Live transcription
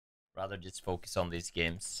Rather just focus on these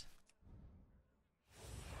games.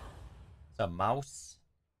 It's a mouse.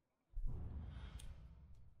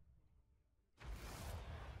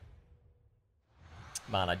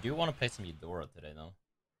 Man, I do want to play some Eudora today, though.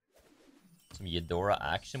 Some Eudora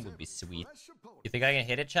action would be sweet. You think I can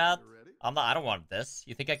hit it, Chad? I don't want this.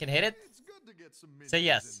 You think I can hit it? Say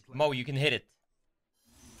yes. Mo, you can hit it.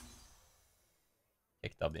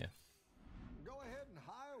 Kick W.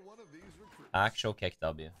 Actual kick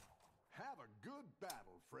W. Have a good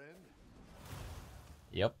battle, friend.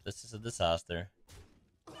 Yep, this is a disaster.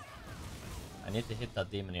 I need to hit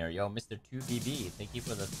that demon here. Yo, Mr. 2BB, thank you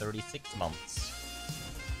for the 36 months.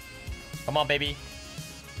 Come on, baby.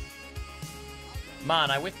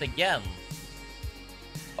 Man, I whiffed again.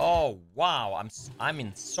 Oh, wow. I'm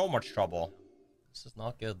in so much trouble. This is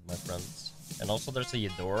not good, my friends. And also, there's a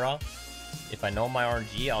Eudora. If I know my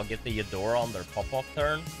RNG, I'll get the Eudora on their pop-off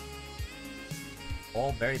turn.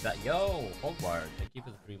 Oh, very bad. Yo, Hogwire, thank you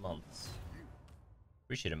for the 3 months.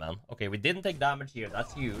 Appreciate it, man. Okay, we didn't take damage here.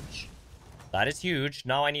 That's huge. That is huge.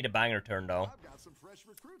 Now I need a banger turn, though. I've got some fresh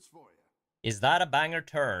recruits for you. Is that a banger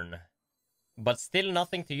turn? But still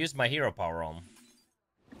nothing to use my hero power on.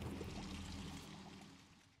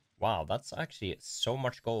 Wow, that's actually so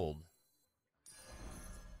much gold.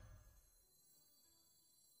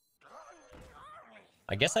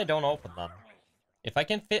 I guess I don't open that. If I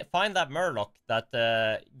can find that Murloc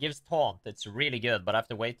that gives taunt, it's really good, but I have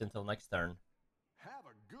to wait until next turn. Have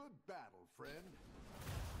a good battle, friend.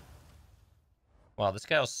 Wow, this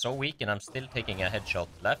guy was so weak and I'm still taking a headshot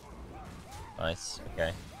left. Nice,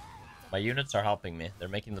 okay. My units are helping me. They're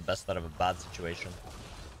making the best out of a bad situation.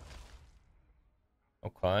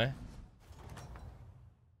 Okay.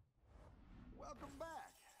 Welcome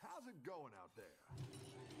back. How's it going out there?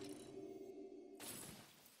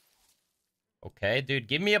 Okay, dude,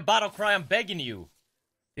 give me a battle cry, I'm begging you.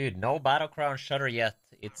 Dude, no battle cry on Shutter yet.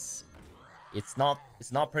 It's not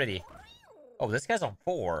pretty. Oh, this guy's on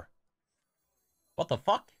 4. What the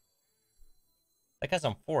fuck? That guy's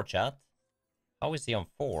on 4, chat. How is he on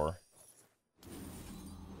 4?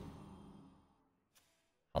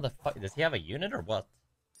 How the fuck? Does he have a unit or what?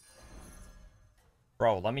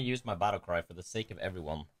 Bro, let me use my battle cry for the sake of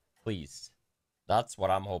everyone. Please. That's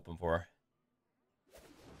what I'm hoping for.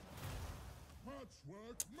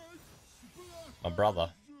 My brother.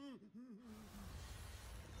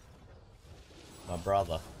 My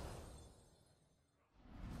brother.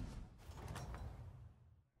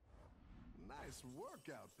 Nice work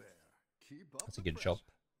out there. Keep up. That's a good job.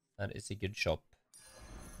 That is a good job.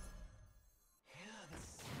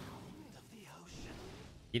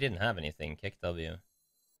 He didn't have anything. Kick W.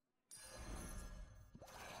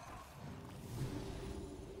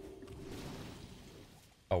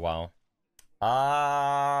 Oh, wow.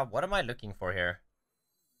 What am I looking for here?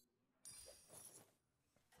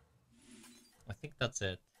 I think that's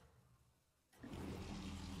it.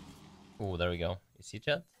 Oh, there we go. You see,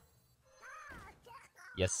 chat?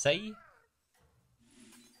 Yes, say.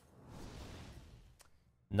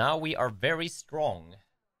 Now we are very strong.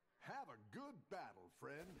 Have a good battle,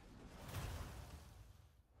 friend.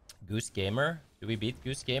 Goose Gamer? Do we beat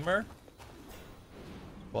Goose Gamer?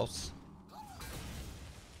 Close.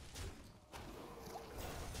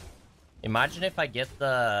 Imagine if I get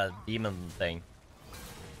the demon thing.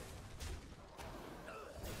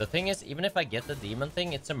 The thing is, even if I get the demon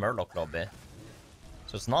thing, it's a Murloc lobby.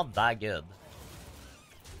 So it's not that good.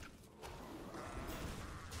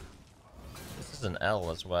 This is an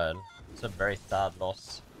L as well. It's a very sad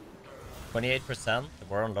loss. 28%,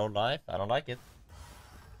 we're on low life. I don't like it.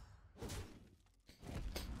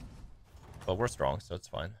 But we're strong, so it's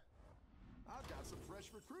fine. I've got some fresh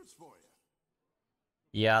recruits for you.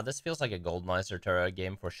 Yeah, this feels like a Gold Miser Terra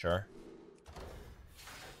game for sure.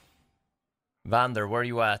 Vander, where are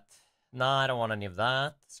you at? Nah, I don't want any of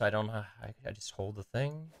that. So I don't... I just hold the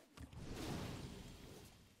thing.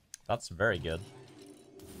 That's very good.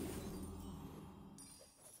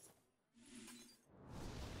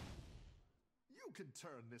 You can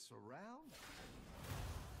turn this around.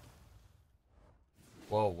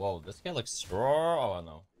 Whoa, whoa, this guy looks strong. Oh,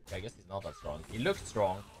 no. I guess he's not that strong. He looked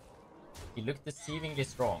strong. He looked deceivingly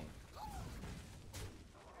strong.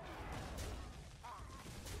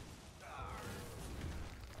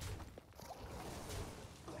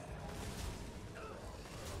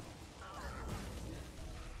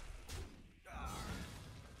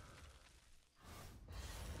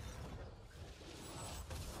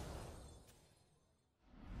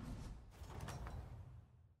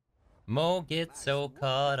 Mo gets so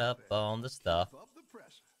caught up on the stuff. Keep up the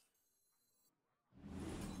pressure.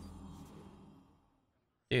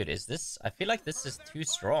 Dude, is this... I feel like this is too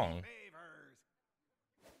strong.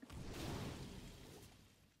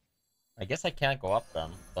 I guess I can't go up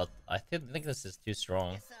then, but I think this is too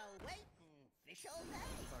strong. It's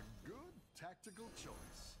a good tactical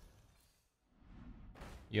choice.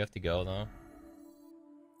 You have to go though.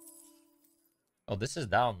 Oh, this is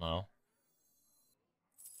down now.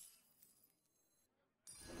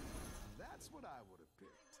 That's what I would have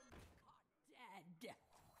picked. Dead.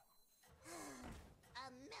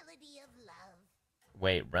 A melody of love.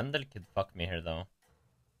 Wait, Rendell could fuck me here though.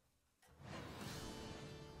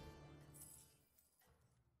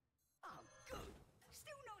 Oh, good.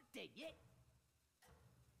 Still not dead yet.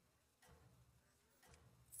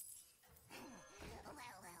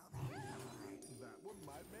 That one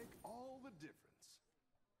might make all the difference.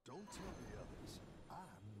 Don't tell the others.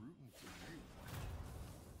 I'm rooting for you.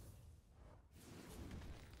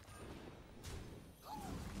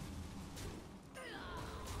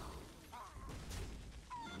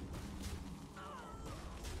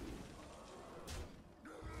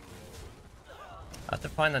 I have to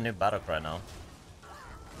find a new battle cry now.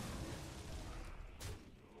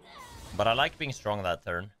 But I like being strong that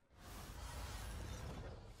turn.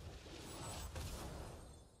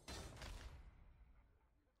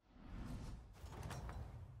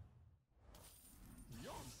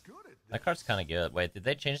 You're good at this. That card's kind of good. Wait, did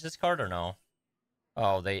they change this card or no?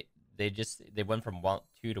 Oh, they went from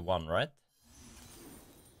 2 to 1, right?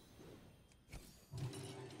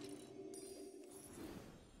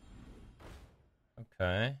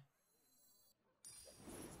 Okay.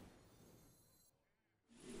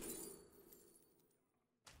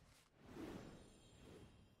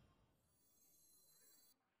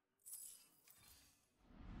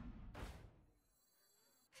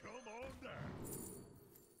 Come on down.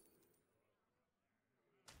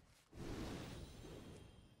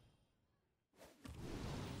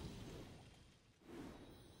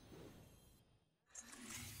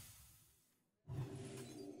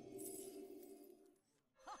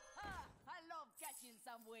 I love catching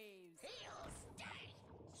some waves. He'll stay.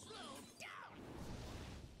 Slow down.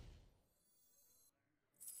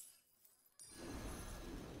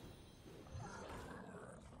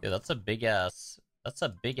 Dude, that's a big ass. That's a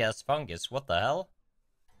big ass fungus. What the hell?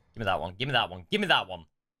 Give me that one. Give me that one. Give me that one.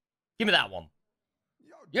 Give me that one.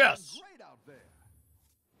 You're doing Yes! great out there.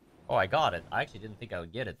 Oh, I got it. I actually didn't think I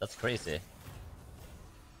would get it. That's crazy.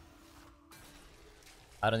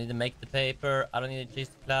 I don't need to make the paper. I don't need to chase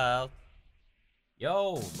the cloud.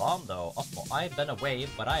 Yo, Londo. Asmo, I've been away,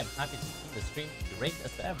 but I am happy to see the stream great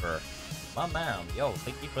as ever. My man. Yo,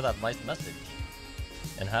 thank you for that nice message.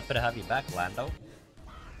 And happy to have you back, Lando.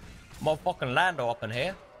 Motherfucking Lando up in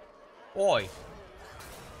here. Oi.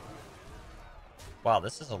 Wow,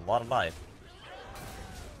 this is a lot of life.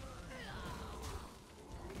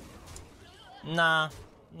 Nah,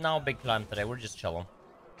 no big climb today. We're just chilling.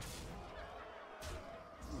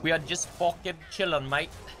 We are just fucking chilling, mate.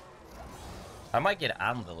 I might get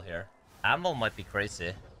Anvil here. Anvil might be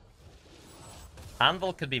crazy.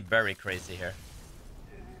 Anvil could be very crazy here.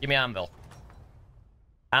 Give me Anvil.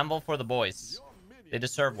 Anvil for the boys. They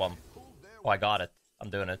deserve one. Oh, I got it. I'm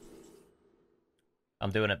doing it. I'm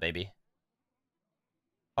doing it, baby.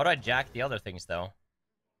 How do I jack the other things, though?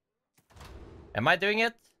 Am I doing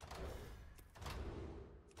it?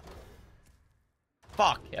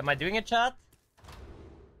 Fuck. Am I doing it, chat?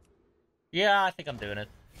 Yeah, I think I'm doing it.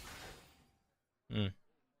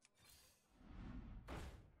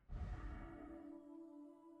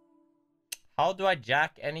 How do I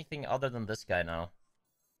jack anything other than this guy now?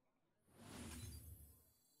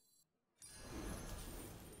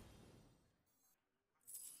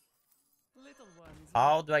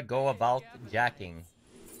 How do I go about jacking?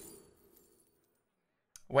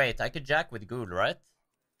 Wait, I could jack with Ghoul, right?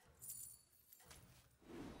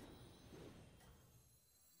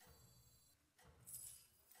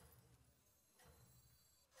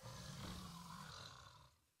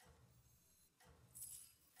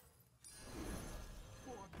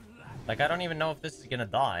 Like, I don't even know if this is gonna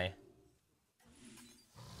die.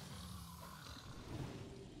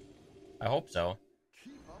 I hope so.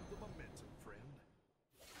 Keep up the momentum, friend.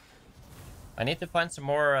 I need to find some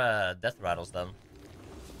more death rattles then.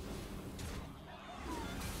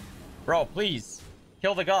 Bro, please.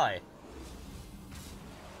 Kill the guy.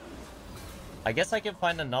 I guess I can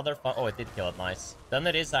find another oh, it did kill it. Nice. Then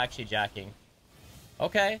it is actually jacking.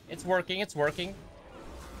 Okay, it's working, it's working.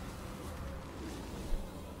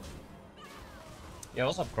 Yo,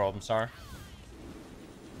 what's up, Chromestar?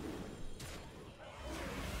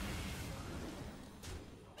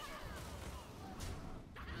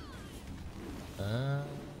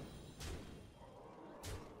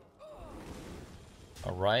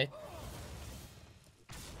 Right.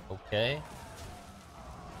 Okay.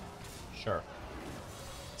 Sure.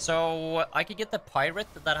 So, I could get the pirate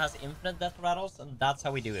that has infinite death rattles, and that's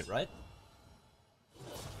how we do it, right?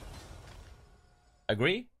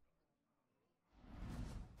 Agree?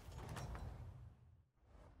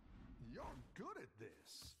 You're good at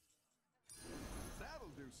this. That'll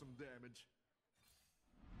do some damage.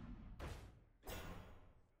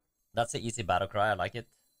 That's an easy battle cry, I like it.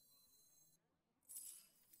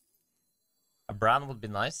 A brand would be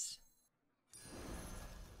nice.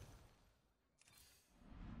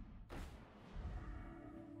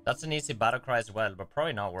 That's an easy battle cry as well, but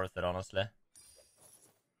probably not worth it, honestly.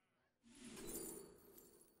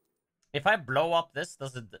 If I blow up this,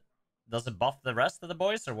 does it buff the rest of the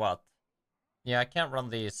boys or what? Yeah, I can't run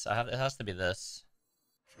these. It has to be this.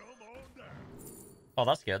 Come on down. Oh,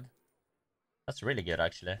 that's good. That's really good,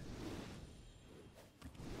 actually.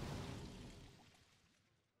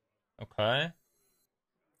 Okay.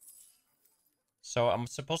 So I'm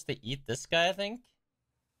supposed to eat this guy, I think?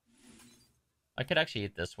 I could actually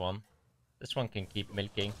eat this one. This one can keep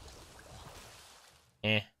milking.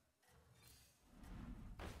 Eh.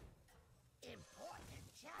 Important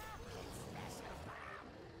job, special bomb.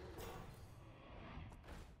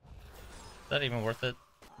 Is that even worth it?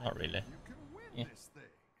 Not really. You can win Yeah. this thing.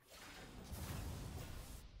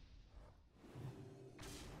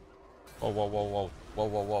 Whoa, whoa, whoa, whoa. Whoa,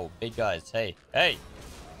 whoa, whoa. Big guys. Hey. Hey!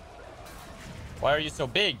 Why are you so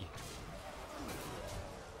big?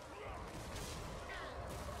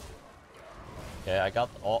 Okay, I got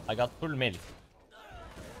full milk.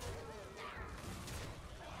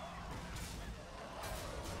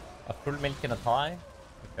 A full milk and a tie?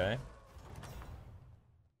 Okay.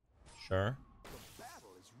 Sure. The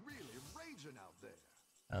battle is really raging out there.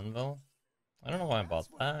 Anvil? I don't know why I bought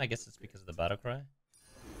that. I guess it's because of the battle cry.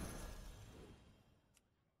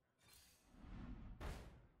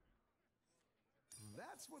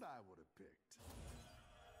 That's what I would have picked.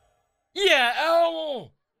 Yeah!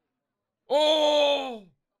 Oh! Oh!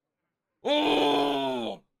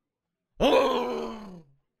 Oh! Oh!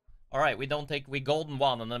 Alright, we golden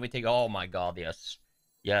one and then we take, oh my god, yes.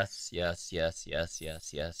 Yes, yes, yes, yes,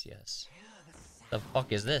 yes, yes, yes. The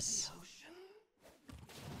fuck is this?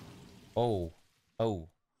 Oh, oh,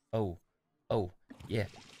 oh, oh, yeah.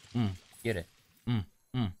 Get it.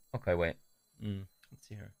 Okay, wait. Let's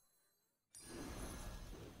see here.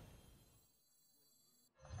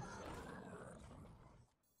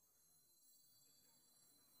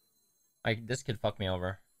 This could fuck me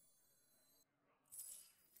over.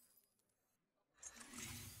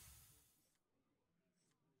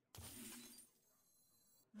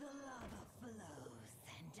 The lava flows,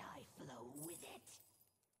 and I flow with it.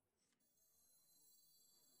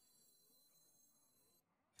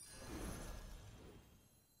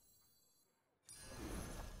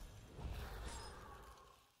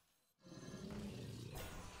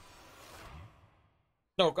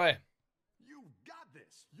 Okay. You've got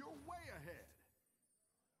this. You're way ahead.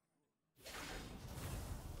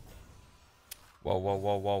 Whoa, whoa,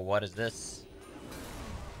 whoa, whoa, what is this?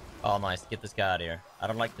 Oh, nice. Get this guy out of here. I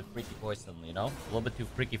don't like the freaky poison, you know? A little bit too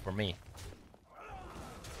freaky for me.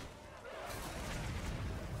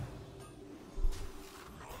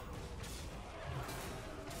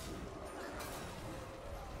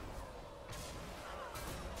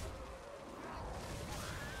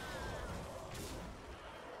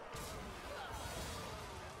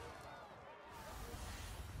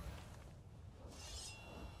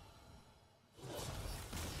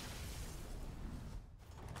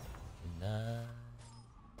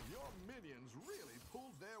 Your minions really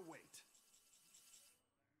pulled their weight.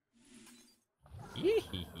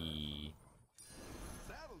 Yee-hee-hee.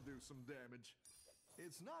 That'll do some damage.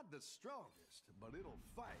 It's not the strongest, but it'll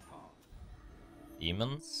fight hard.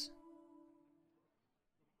 Demons?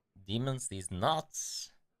 Demons, these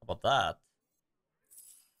nuts. How about that?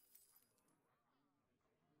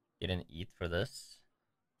 You didn't eat for this?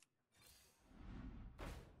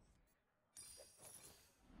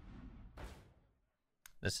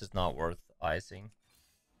 This is not worth icing.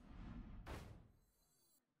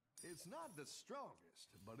 It's not the strongest,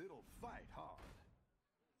 but it'll fight hard.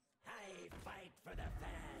 I fight for the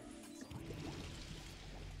fans.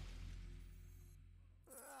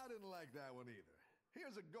 I didn't like that one either.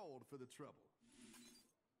 Here's a gold for the trouble.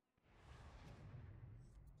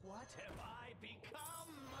 What have I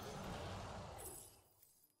become?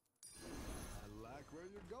 I like where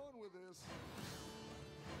you're going with this.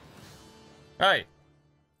 Hey!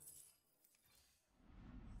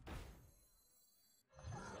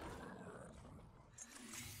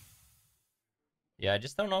 Yeah, I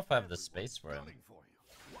just don't know if I have the space for him. Coming for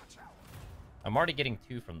you. I'm already getting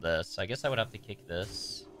 2 from this. I guess I would have to kick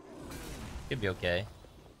this. Could be okay.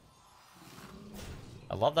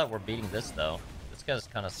 I love that we're beating this, though. This guy's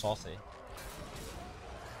kind of saucy.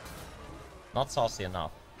 Not saucy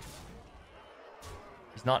enough.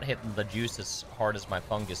 He's not hitting the juice as hard as my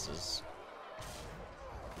Fungus is.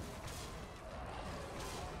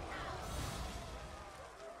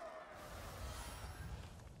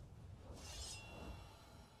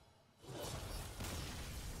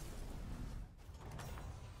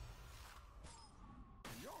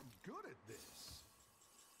 You're good at this.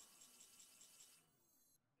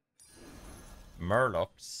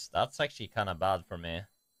 Murlocs. That's actually kind of bad for me.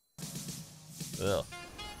 Ugh.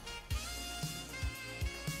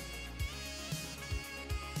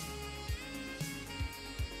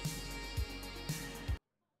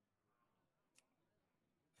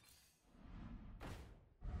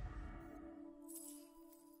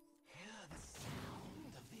 Hear the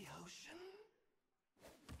sound of the ocean?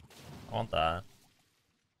 I want that.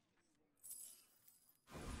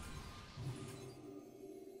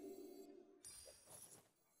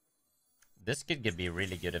 This could be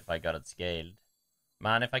really good if I got it scaled.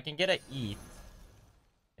 Man, if I can get a eat.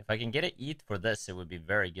 If I can get a eat for this, it would be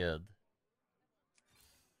very good.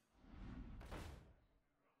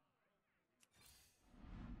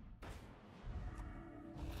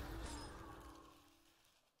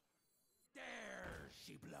 There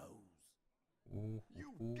she blows. Ooh,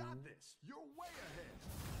 You got this. You're way ahead.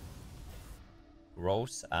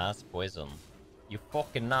 Gross ass poison. You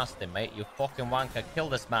fucking nasty, mate. You fucking wanker. Kill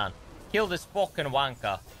this man. Kill this fucking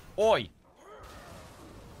wanker. Oi!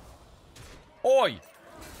 Oi!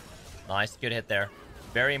 Nice, good hit there.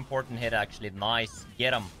 Very important hit, actually. Nice.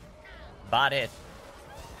 Get him. Bad hit.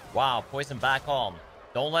 Wow, poison back on.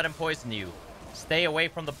 Don't let him poison you. Stay away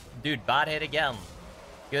from the... Dude, bad hit again.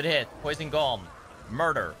 Good hit. Poison gone.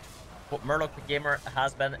 Murder. Murloc the Gamer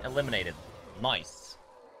has been eliminated. Nice.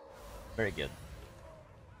 Very good.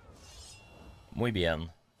 Muy bien.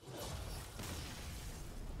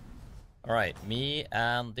 Alright, me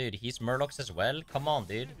and... Dude, he's Murlocs as well? Come on,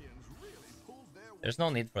 dude. There's no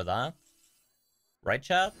need for that. Right,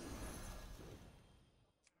 chat?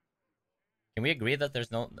 Can we agree that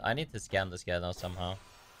there's no... I need to scan this guy now somehow.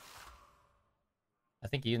 I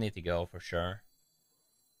think you need to go for sure.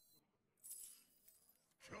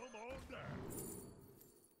 Come on down.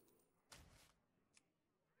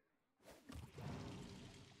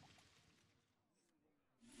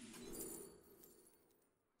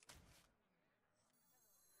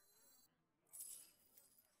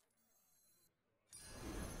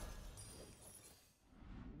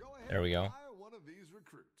 Go ahead. There we go. And hire one of these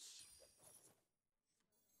recruits.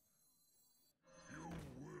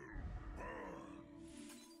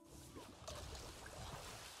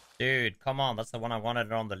 Dude, come on. That's the one I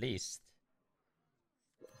wanted on the least.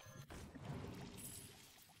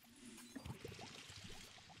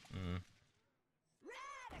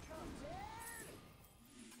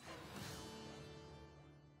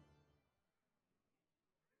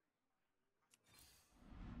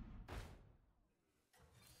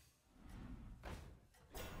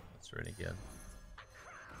 That's really good.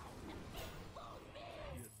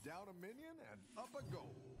 You down a minion and up a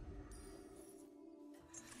goal.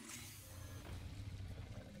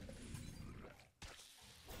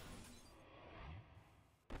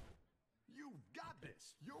 You've got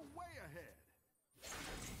this. You're way ahead.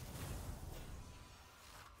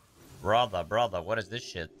 Brother, what is this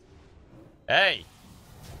shit? Hey!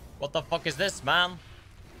 What the fuck is this, man?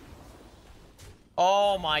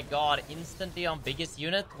 Oh my god, instantly on biggest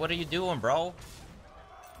unit? What are you doing, bro?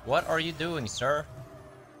 What are you doing, sir?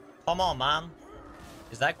 Come on, man.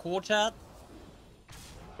 Is that cool, chat?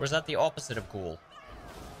 Or is that the opposite of cool?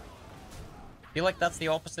 I feel like that's the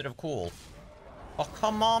opposite of cool. Oh,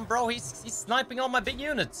 come on, bro. He's sniping all my big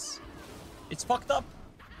units. It's fucked up.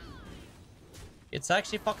 It's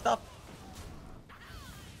actually fucked up.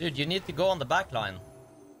 Dude, you need to go on the back line.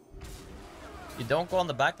 If you don't go on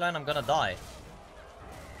the back line, I'm gonna die.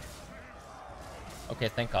 Okay,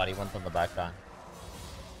 thank god he went on the back line.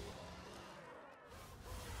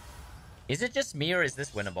 Is it just me or is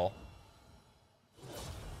this winnable?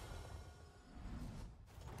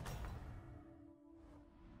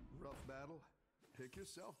 Rough battle. Pick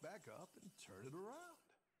yourself back up and turn it around.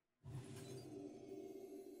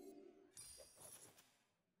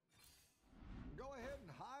 Go ahead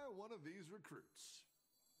and hire one of these recruits.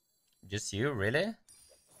 Just you, really?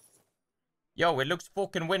 Yo, it looks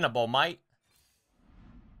fucking winnable, mate.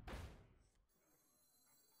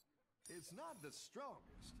 It's not the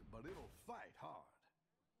strongest, but it'll fight hard.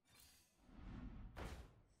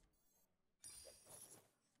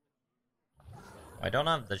 I don't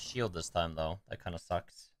have the shield this time, though. That kind of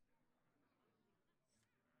sucks.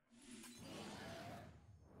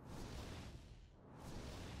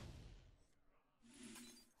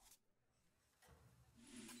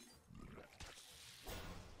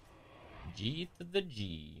 G to the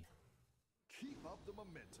G. Keep up the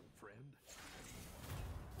momentum, friend.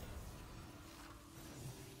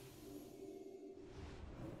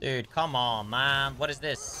 Dude, come on, man. What is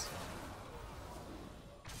this?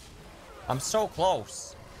 I'm so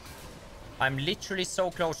close. I'm literally so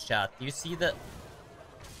close, chat. Do you see the...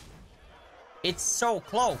 It's so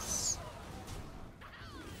close.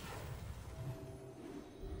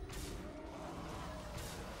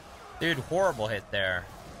 Dude, horrible hit there.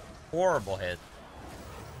 Horrible hit.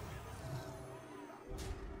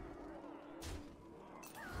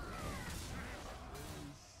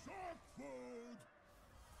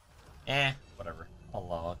 Eh.